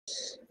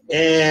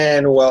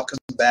And welcome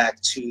back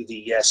to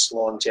the Yes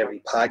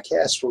Longevity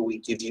Podcast, where we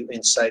give you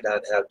insight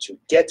on how to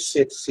get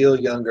fit, feel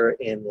younger,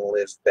 and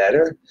live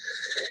better.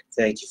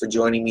 Thank you for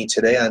joining me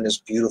today on this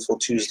beautiful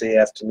Tuesday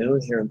afternoon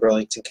here in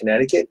Burlington,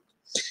 Connecticut.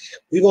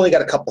 We've only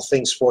got a couple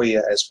things for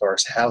you as far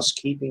as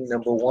housekeeping.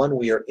 Number one,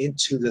 we are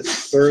into the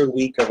third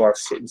week of our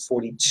Fit in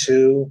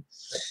 42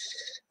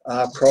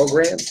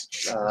 program.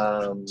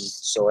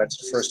 So after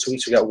the first 2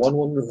 weeks, we got one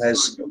woman who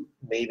has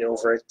made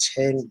over a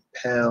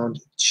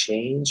 10-pound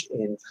change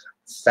in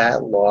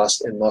fat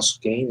loss and muscle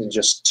gain in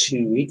just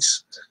 2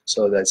 weeks.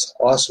 So that's an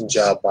awesome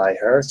job by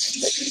her.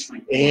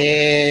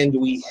 And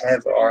we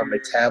have our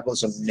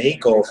metabolism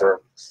makeover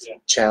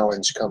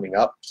challenge coming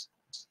up.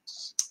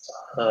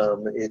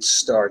 It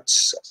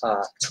starts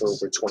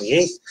October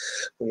 28th.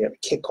 We have a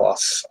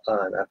kickoff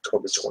on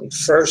October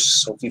 21st.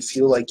 So if you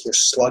feel like you're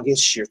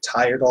sluggish, you're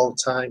tired all the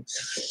time,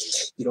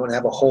 you don't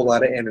have a whole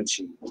lot of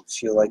energy, you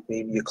feel like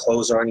maybe your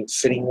clothes aren't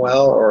fitting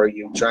well, or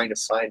you're trying to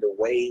find a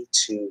way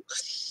to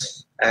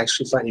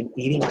actually find an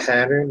eating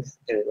pattern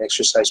and an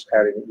exercise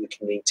pattern that you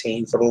can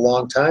maintain for the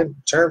long term,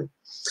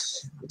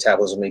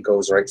 metabolism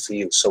makeover is right for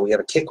you. So we have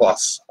a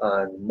kickoff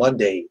on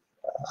Monday,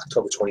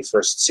 October 21st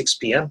at 6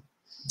 p.m.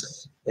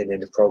 And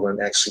then the program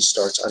actually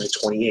starts on the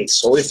 28th.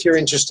 So if you're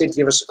interested,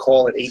 give us a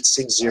call at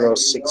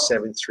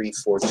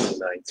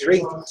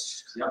 860-673-4293,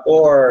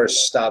 or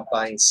stop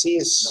by and see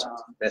us,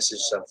 message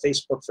us on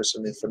Facebook for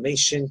some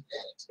information,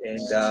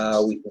 and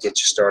we can get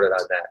you started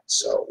on that.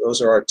 So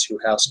those are our two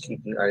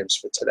housekeeping items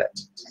for today.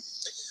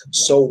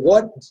 So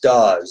what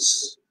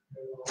does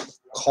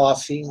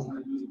coffee,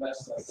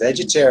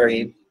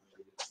 vegetarian,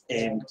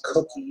 and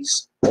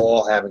cookies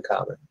all have in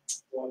common?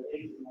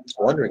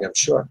 Wondering, I'm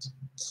sure.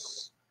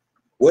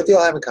 What they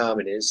all have in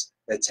common is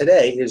that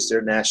today is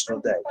their national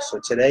day. So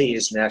today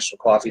is National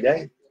Coffee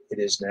Day, it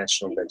is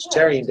National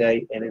Vegetarian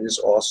Day, and it is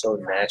also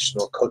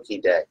National Cookie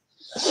Day.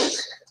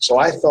 So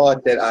I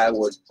thought that I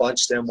would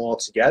bunch them all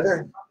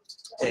together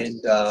and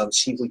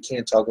see if we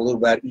can talk a little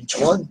about each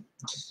one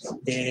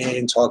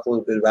and talk a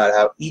little bit about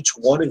how each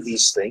one of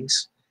these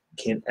things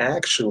can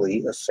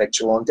actually affect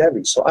your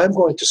longevity. So I'm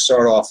going to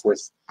start off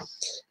with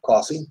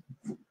coffee.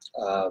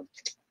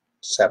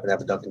 Just happen to have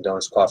a Dunkin'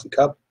 Donuts coffee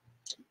cup.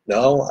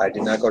 No, I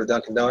did not go to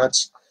Dunkin'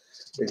 Donuts.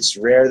 It's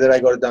rare that I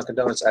go to Dunkin'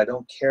 Donuts. I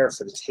don't care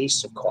for the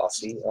taste of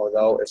coffee,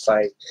 although if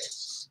I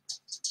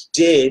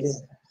did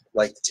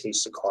like the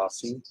taste of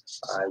coffee,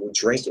 I would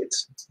drink it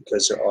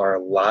because there are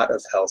a lot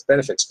of health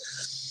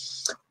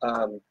benefits.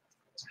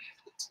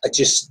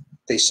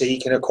 They say you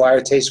can acquire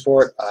a taste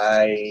for it.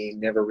 I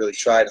never really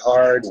tried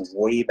hard.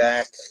 Way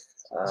back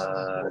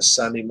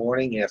Sunday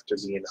morning after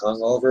being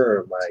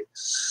hungover in my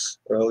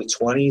early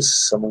 20s,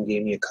 someone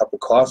gave me a cup of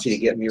coffee to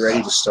get me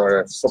ready to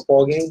start a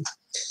football game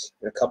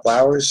in a couple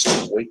hours,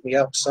 wake me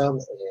up some,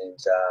 and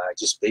I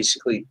just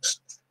basically,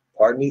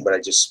 pardon me, but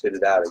I just spit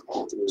it out. It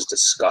was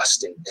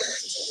disgusting.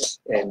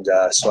 And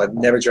so I've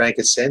never drank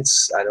it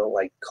since. I don't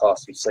like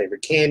coffee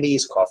flavored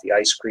candies, coffee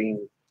ice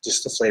cream.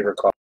 Just the flavor of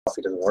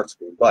coffee doesn't work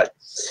for me. But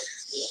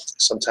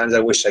sometimes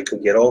I wish I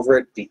could get over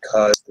it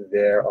because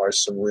there are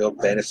some real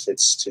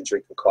benefits to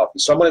drinking coffee.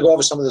 So I'm going to go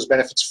over some of those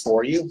benefits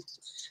for you.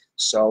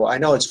 So I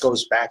know it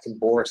goes back and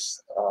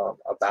forth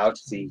about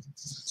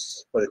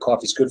whether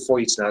coffee is good for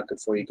you, it's not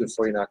good for you,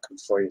 not good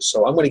for you.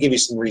 So I'm going to give you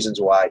some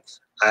reasons why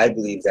I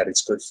believe that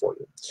it's good for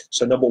you.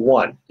 So number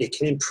one, it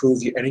can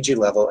improve your energy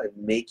level and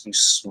make you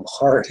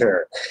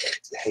smarter.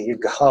 There you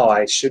go.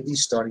 I should be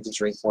starting to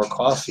drink more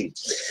coffee.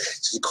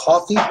 So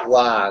coffee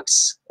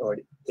blocks or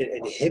an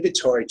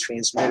inhibitory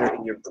transmitter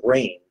in your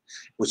brain,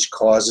 which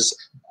causes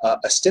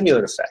a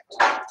stimulant effect.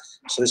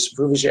 So this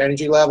improves your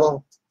energy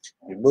level,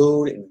 your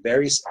mood, and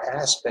various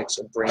aspects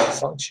of brain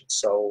function.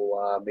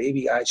 So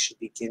maybe I should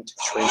begin to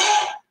drink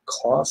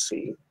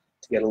coffee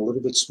to get a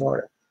little bit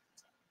smarter.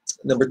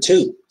 Number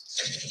two,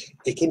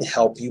 it can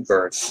help you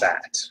burn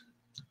fat.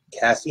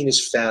 Caffeine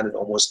is found in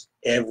almost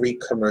every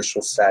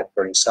commercial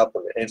fat-burning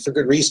supplement, and for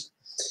good reason.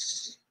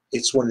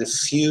 It's one of the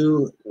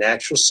few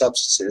natural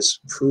substances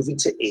proven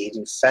to aid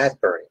in fat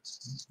burning.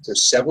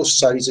 There's several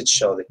studies that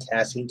show that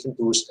caffeine can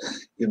boost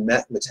your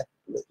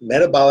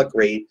metabolic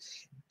rate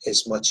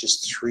as much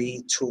as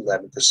 3 to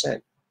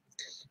 11%.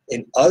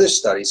 And other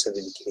studies have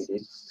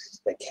indicated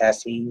that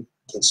caffeine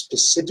can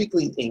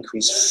specifically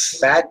increase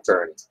fat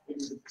burning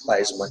by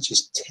as much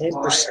as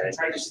 10%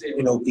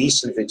 in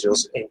obese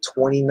individuals and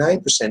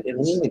 29% in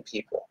lean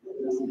people.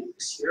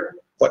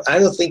 But I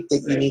don't think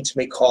that you need to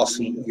make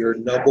coffee your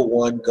number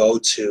one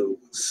go-to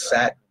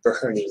fat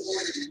burning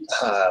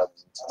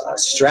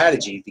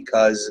strategy,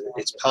 because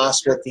it's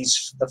possible that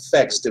these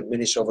effects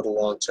diminish over the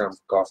long term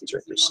for coffee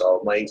drinkers. So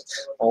it might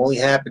only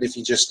happen if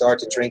you just start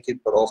to drink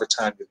it, but over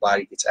time your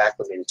body gets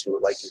acclimated to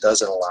it like it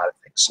does in a lot of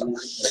things.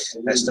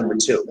 So that's number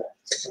two.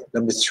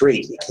 Number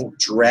three, it can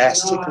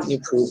drastically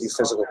improve your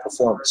physical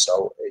performance.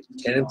 So it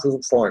can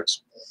improve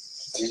performance.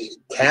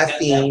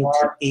 Caffeine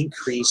can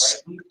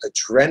increase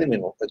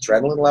adrenaline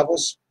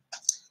levels,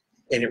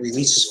 and it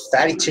releases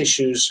fatty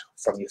tissues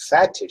from your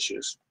fat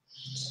tissues,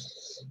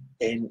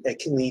 and it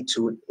can lead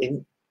to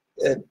an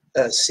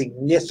a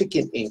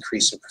significant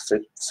increase in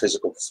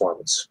physical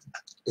performance,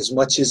 as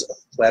much as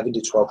 11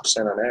 to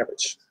 12% on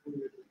average.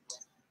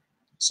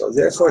 So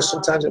therefore,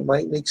 sometimes it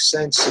might make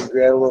sense to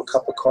grab a little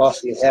cup of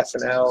coffee a half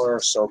an hour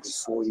or so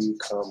before you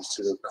come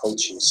to the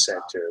coaching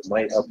center. It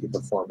might help your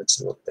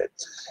performance a little bit.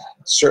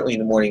 Certainly in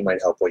the morning, it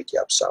might help wake you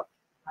up some.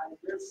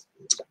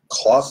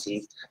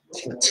 Coffee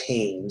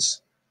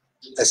contains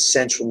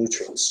essential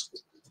nutrients.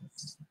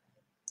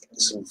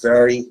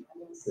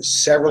 There's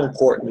several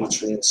important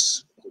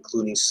nutrients,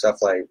 including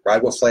stuff like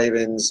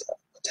riboflavins,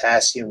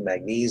 potassium,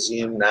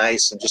 magnesium,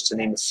 niacin, just to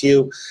name a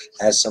few,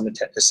 has some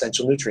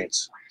essential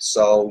nutrients.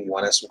 So you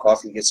want to have some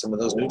coffee to get some of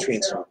those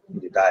nutrients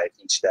in your diet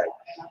each day.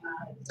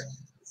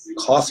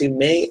 Coffee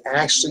may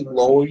actually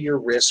lower your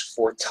risk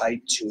for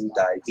type 2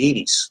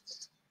 diabetes.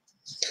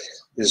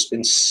 There's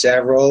been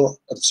several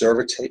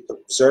observatory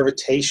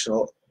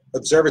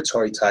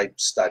type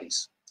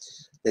studies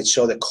that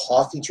show that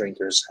coffee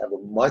drinkers have a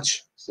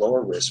much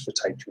lower risk for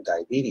type 2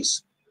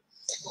 diabetes.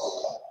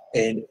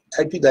 And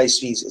type 2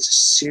 diabetes is a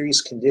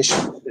serious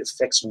condition that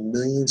affects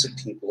millions of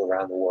people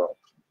around the world.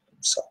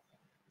 So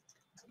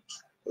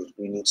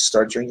we need to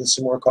start drinking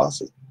some more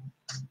coffee.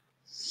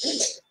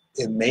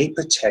 It may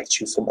protect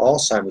you from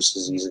Alzheimer's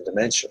disease and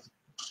dementia.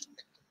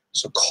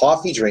 So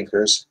coffee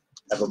drinkers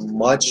have a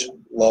much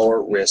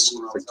lower risk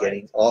for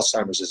getting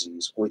Alzheimer's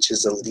disease, which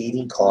is the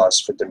leading cause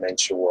for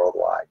dementia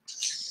worldwide.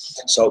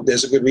 So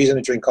there's a good reason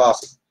to drink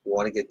coffee. You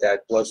want to get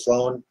that blood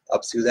flowing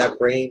up through that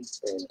brain,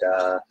 and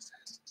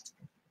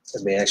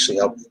it may actually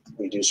help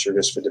reduce your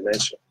risk for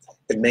dementia.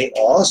 It may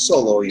also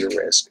lower your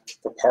risk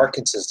for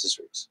Parkinson's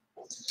disease.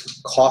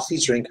 Coffee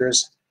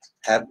drinkers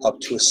have up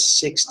to a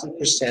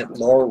 60%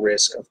 lower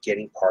risk of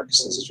getting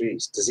Parkinson's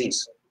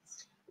disease.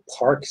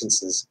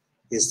 Parkinson's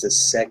is the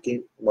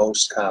second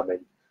most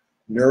common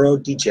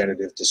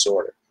neurodegenerative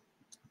disorder.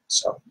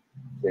 So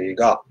there you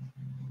go.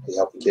 They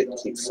help you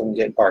keep from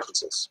getting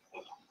Parkinson's.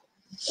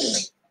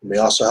 It may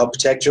also help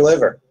protect your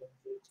liver.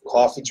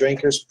 Coffee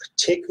drinkers,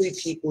 particularly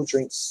people who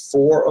drink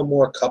 4 or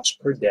more cups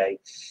per day,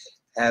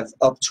 have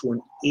up to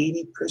an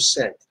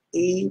 80%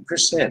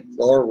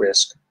 lower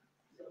risk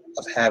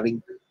of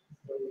having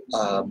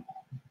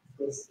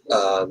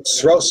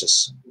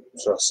cirrhosis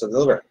of the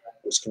liver,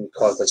 which can be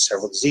caused by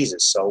several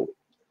diseases. So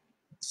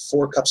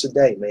 4 cups a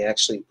day may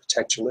actually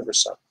protect your liver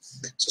some.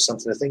 So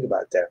something to think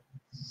about there.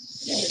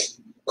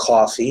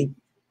 Coffee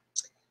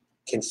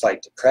can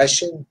fight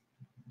depression,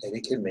 and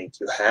it can make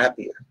you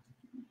happier.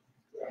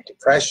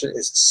 Depression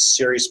is a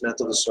serious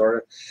mental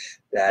disorder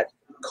that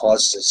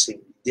causes a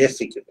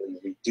significantly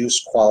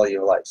reduced quality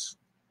of life.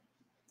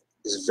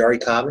 It's very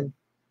common.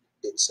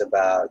 It's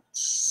about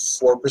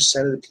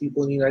 4% of the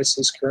people in the United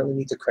States currently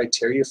meet the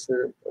criteria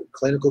for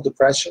clinical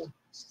depression.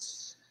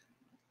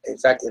 In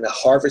fact, in a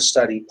Harvard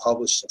study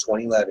published in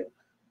 2011,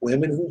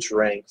 women who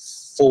drank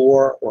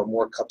 4 or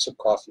more cups of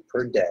coffee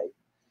per day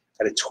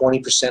had a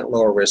 20%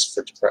 lower risk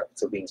for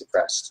being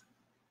depressed.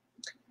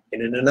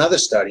 And in another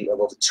study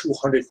of over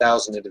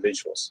 200,000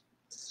 individuals,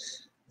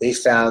 they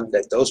found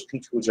that those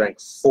people who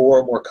drank 4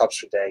 or more cups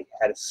per day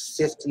had a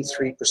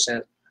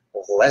 53%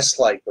 less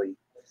likely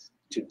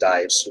to die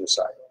of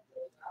suicide.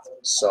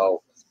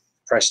 So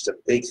depression is a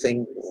big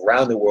thing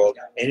around the world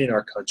and in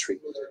our country.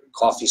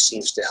 Coffee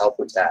seems to help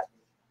with that.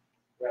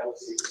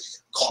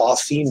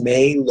 Coffee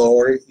may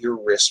lower your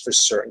risk for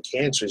certain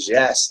cancers.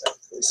 Yes,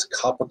 this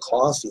cup of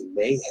coffee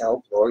may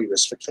help lower your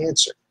risk for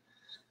cancer.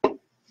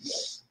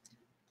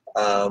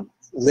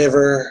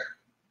 Liver,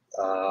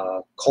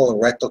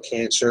 colorectal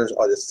cancers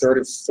are the 3rd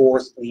and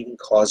 4th leading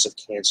cause of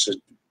cancer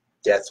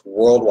death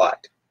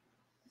worldwide.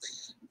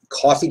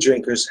 Coffee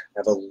drinkers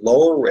have a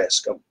lower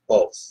risk of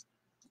both,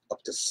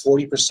 up to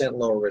 40%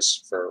 lower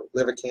risk for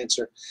liver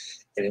cancer.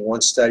 And in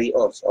one study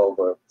of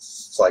over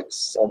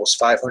almost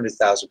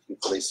 500,000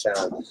 people, they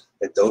found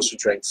that those who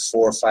drank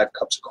 4 or 5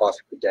 cups of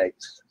coffee per day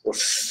were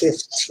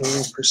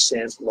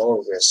 15%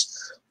 lower risk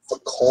for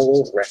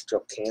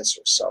colorectal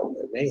cancer. So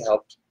it may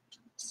help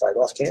fight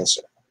off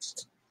cancer.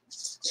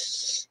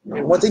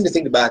 And one thing to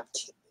think about,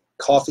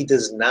 coffee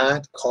does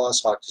not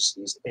cause heart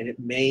disease, and it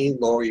may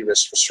lower your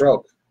risk for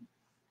stroke.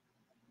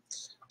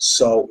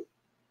 So,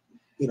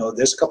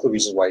 there's a couple of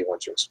reasons why you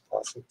want to drink some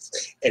coffee.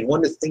 And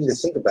one thing to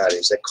think about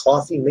is that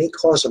coffee may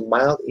cause a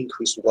mild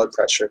increase in blood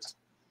pressure.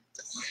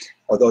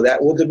 Although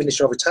that will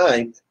diminish over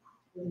time,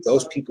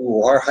 those people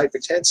who are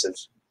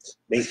hypertensive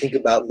may think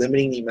about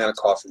limiting the amount of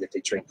coffee that they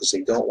drink because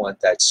they don't want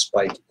that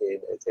spike in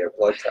their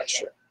blood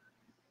pressure.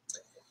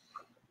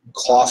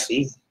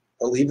 Coffee,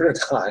 believe it or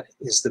not,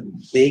 is the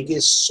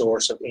biggest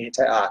source of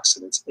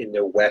antioxidants in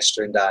the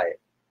Western diet.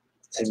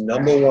 The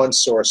 #1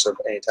 source of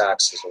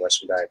antioxidants in the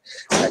Western diet.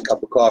 That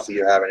cup of coffee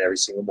you're having every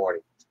single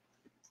morning.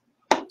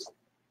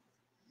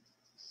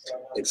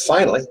 And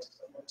finally,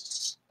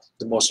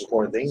 the most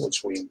important thing,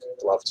 which we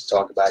love to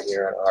talk about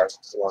here on our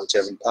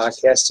longevity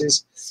podcast,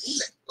 is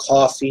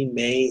coffee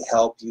may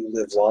help you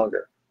live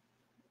longer.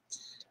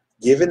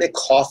 Given that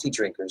coffee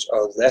drinkers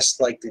are less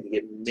likely to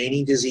get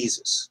many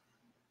diseases,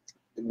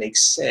 it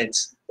makes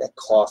sense that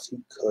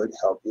coffee could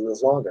help you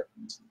live longer.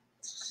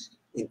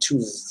 in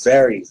two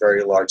very,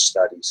 very large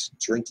studies,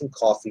 drinking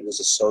coffee was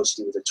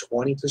associated with a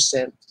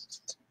 20%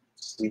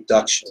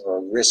 reduction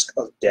or risk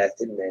of death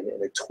in men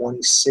and a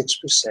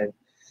 26%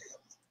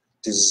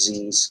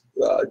 disease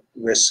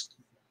risk,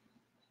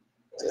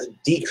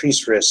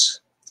 decreased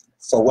risk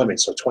for women,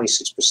 so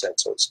 26%.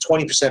 So it's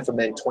 20% for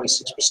men,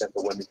 26%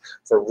 for women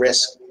for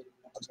risk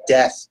of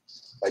death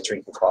by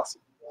drinking coffee.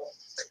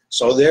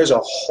 So there's a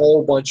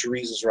whole bunch of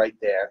reasons right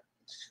there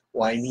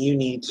why you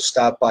need to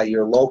stop by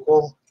your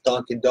local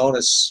Dunkin'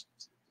 Donuts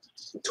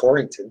in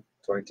Torrington,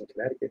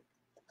 Connecticut,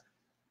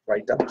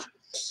 right down.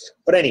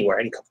 But anywhere,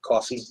 any cup of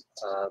coffee,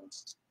 a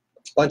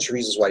bunch of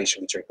reasons why you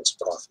should be drinking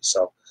some coffee.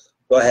 So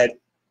go ahead,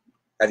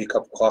 have your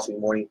cup of coffee in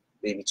the morning,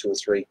 maybe 2 or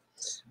 3,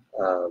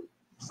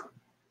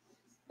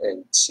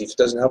 and see if it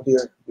doesn't help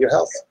your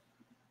health.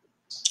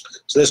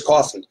 So there's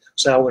coffee.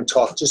 So now we're going to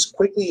talk just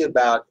quickly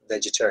about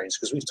vegetarians,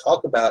 because we've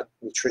talked about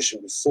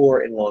nutrition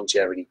before and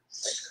longevity.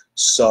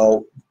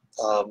 So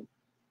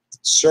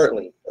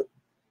certainly,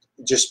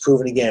 just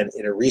proven again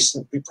in a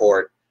recent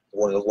report,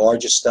 one of the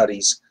largest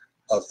studies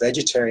of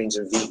vegetarians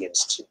and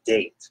vegans to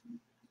date,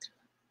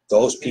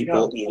 those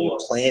people eating a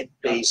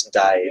plant-based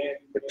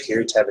diet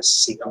appear to have a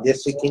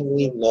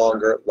significantly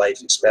longer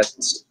life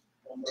expectancy.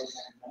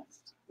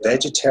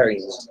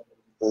 Vegetarians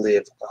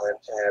live on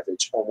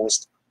average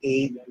almost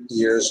 8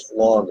 years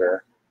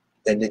longer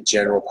than the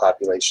general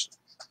population.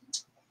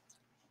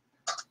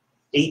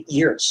 8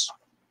 years.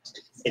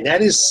 And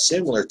that is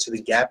similar to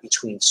the gap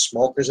between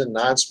smokers and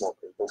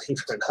non-smokers,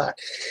 believe it or not.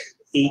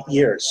 8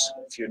 years.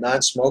 If you're a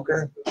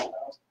non-smoker,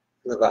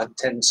 you have a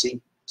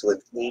tendency to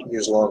live 8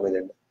 years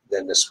longer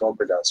than the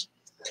smoker does.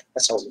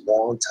 That's a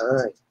long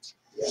time.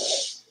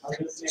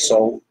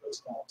 So,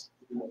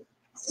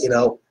 you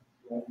know,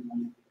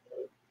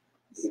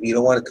 if you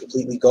don't want to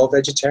completely go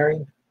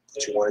vegetarian,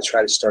 but you want to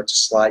try to start to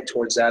slide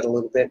towards that a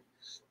little bit,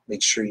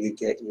 make sure you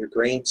get your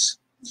grains,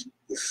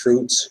 your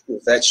fruits, your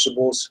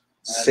vegetables,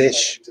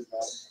 fish.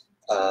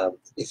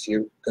 If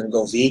you're going to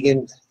go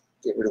vegan,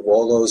 get rid of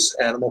all those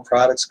animal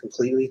products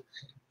completely.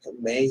 It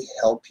may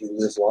help you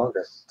live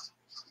longer.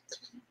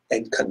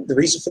 And the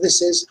reason for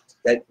this is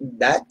that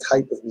that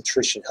type of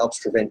nutrition helps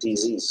prevent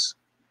disease.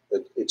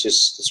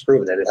 It's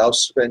proven that it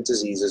helps prevent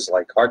diseases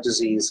like heart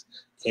disease,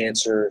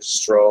 cancer,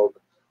 stroke,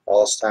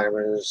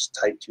 Alzheimer's,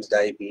 type 2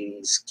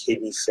 diabetes,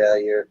 kidney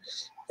failure,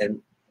 and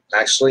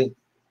actually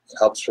it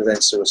helps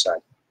prevent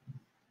suicide.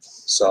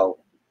 So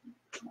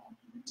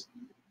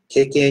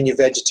kick in your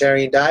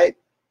vegetarian diet,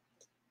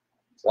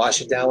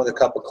 wash it down with a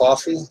cup of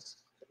coffee,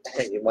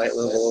 and you might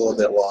live a little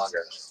bit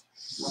longer.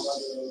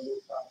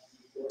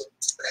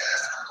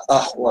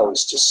 Oh, well,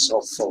 it's just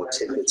so full of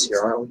tidbits here,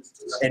 aren't we?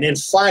 And then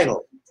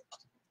finally,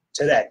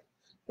 today,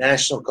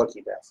 National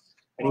Cookie Day.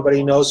 Anybody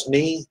who knows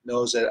me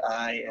knows that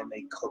I am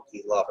a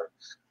cookie lover.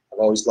 I've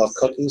always loved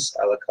cookies.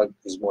 I like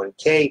cookies more than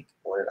cake,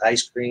 more than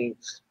ice cream,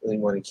 really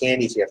more than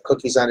candy. If you have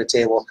cookies on the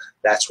table,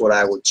 that's what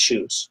I would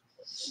choose.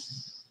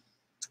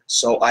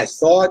 So I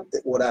thought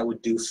that what I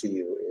would do for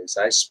you is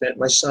I spent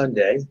my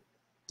Sunday,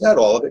 not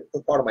all of it,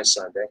 but part of my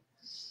Sunday,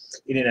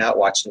 in and out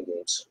watching the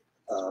games,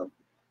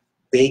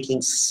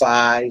 baking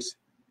 5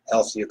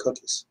 healthier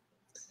cookies.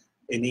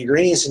 And the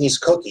ingredients in these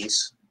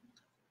cookies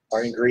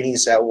are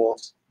ingredients that will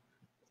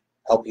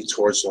help you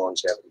towards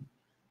longevity.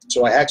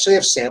 So I actually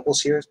have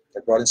samples here.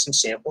 I brought in some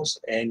samples,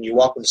 and you're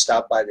welcome to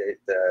stop by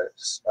the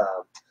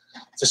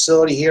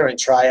facility here and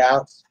try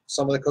out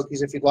some of the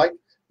cookies if you'd like.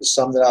 There's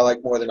some that I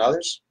like more than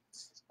others.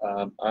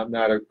 I'm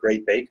not a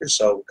great baker,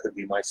 so it could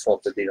be my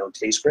fault that they don't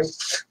taste great.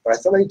 But I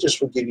thought I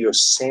just would give you a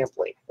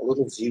sampling, a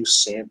little view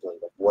sampling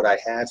of what I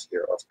have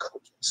here of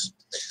cookies.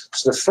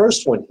 So the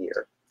first one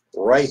here,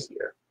 right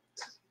here,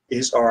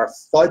 is our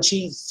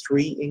fudgy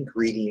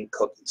 3-ingredient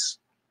cookies.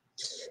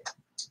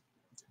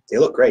 They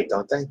look great,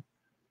 don't they?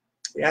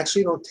 They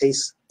actually don't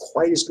taste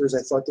quite as good as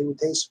I thought they would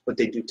taste, but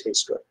they do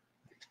taste good.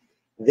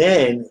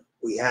 Then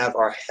we have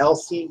our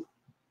healthy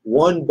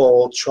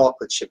 1-bowl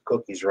chocolate chip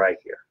cookies right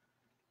here.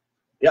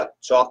 Yep,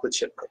 chocolate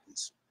chip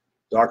cookies.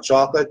 Dark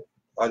chocolate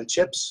are the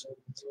chips,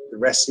 the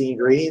rest of the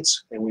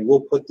ingredients, and we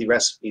will put the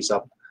recipes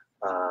up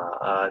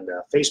on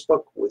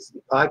Facebook with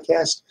the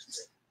podcast.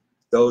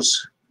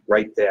 Those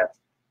right there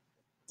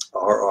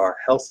are our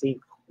healthy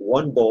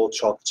 1-bowl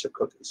chocolate chip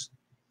cookies.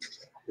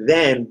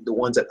 Then the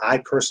ones that I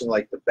personally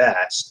like the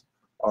best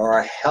are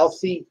our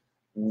healthy,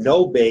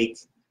 no-bake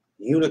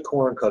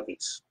unicorn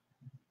cookies.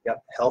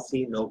 Yep,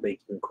 healthy,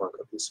 no-bake unicorn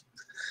cookies.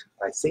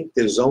 I think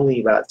there's only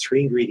about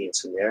 3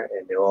 ingredients in there,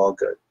 and they're all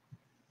good.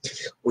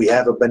 We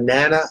have a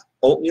banana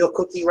oatmeal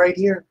cookie right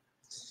here.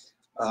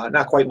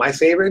 Not quite my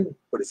favorite,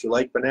 but if you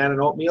like banana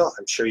and oatmeal,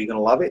 I'm sure you're going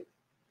to love it.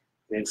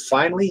 And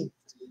finally,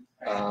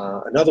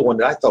 another one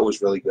that I thought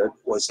was really good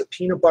was the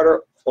peanut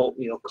butter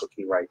oatmeal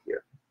cookie right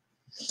here.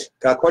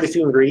 Got quite a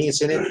few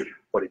ingredients in it,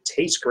 but it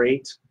tastes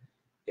great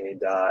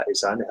and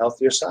is on the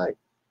healthier side.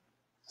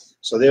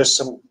 So there's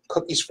some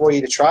cookies for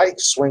you to try.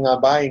 Swing on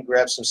by and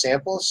grab some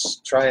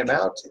samples. Try them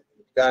out.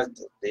 They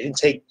didn't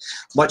take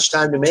much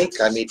time to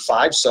make. I made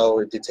 5, so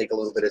it did take a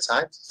little bit of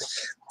time.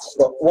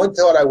 But one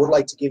thought I would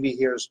like to give you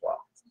here as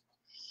well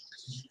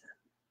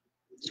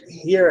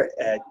Here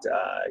at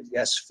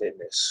Y.E.S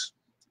Fitness,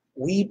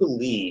 we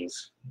believe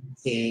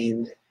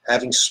in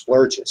having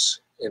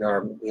splurges in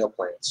our meal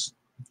plans.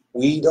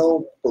 We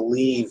don't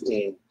believe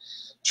in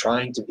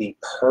trying to be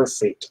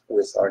perfect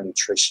with our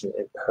nutrition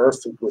and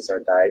perfect with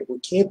our diet. We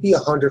can't be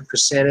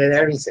 100% at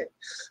everything.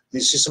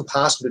 It's just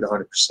impossible to be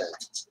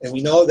 100%. And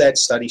we know that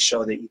studies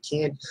show that you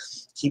can't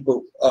keep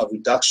a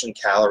reduction in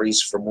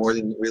calories for more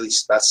than really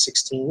about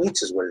 16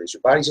 weeks is what it is.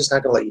 Your body's just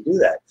not going to let you do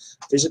that.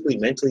 Physically,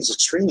 mentally, it's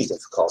extremely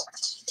difficult.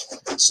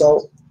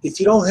 So if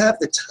you don't have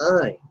the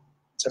time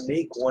to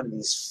make one of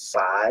these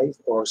 5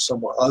 or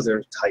some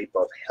other type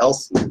of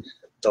healthy,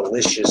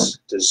 delicious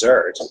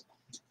dessert,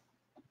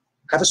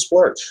 have a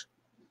splurge.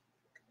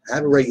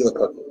 Have a regular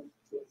cookie.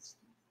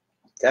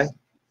 Okay?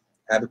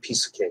 Have a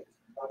piece of cake.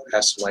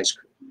 Have some ice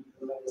cream.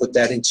 Put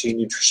that into your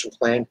nutrition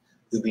plan.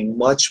 You'll be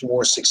much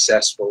more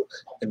successful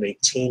in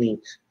maintaining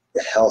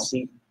the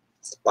healthy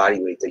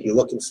body weight that you're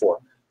looking for,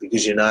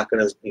 because you're not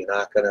gonna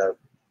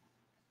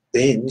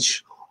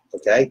binge.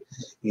 Okay?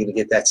 You're gonna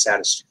get that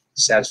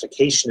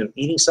satisfaction of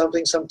eating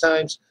something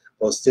sometimes,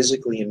 both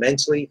physically and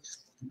mentally.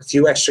 A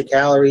few extra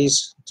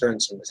calories, turn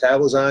some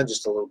metabolism on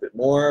just a little bit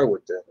more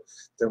with the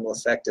thermal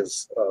effect of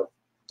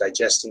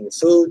digesting the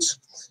foods.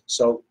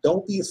 So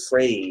don't be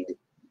afraid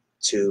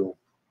to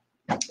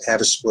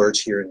have a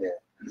splurge here and there.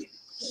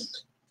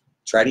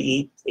 Try to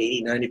eat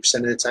 80–90%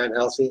 of the time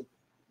healthy.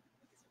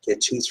 Get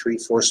 2, 3,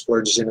 4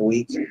 splurges in a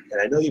week,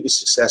 and I know you'll be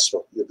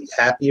successful. You'll be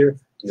happier,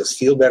 you'll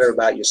feel better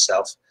about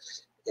yourself,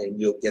 and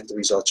you'll get the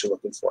results you're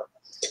looking for.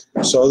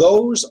 So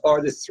those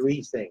are the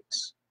 3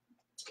 things.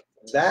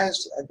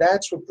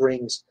 That's what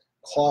brings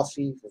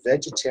coffee,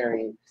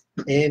 vegetarian,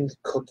 and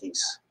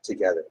cookies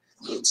together.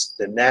 It's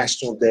the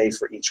national day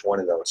for each one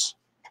of those.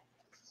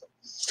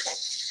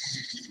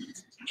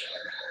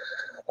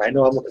 I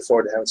know I'm looking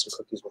forward to having some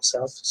cookies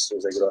myself as soon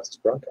as I get off this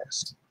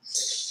broadcast.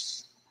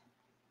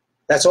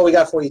 That's all we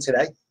got for you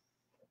today.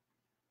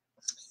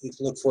 You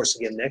can look for us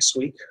again next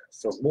week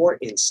for more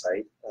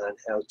insight on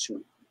how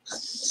to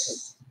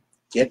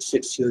get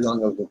fit, feel young,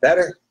 a little bit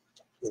better,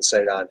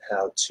 insight on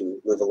how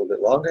to live a little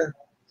bit longer,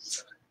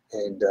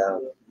 and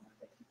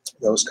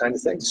those kind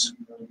of things.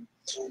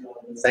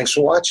 Thanks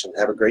for watching.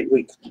 Have a great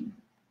week.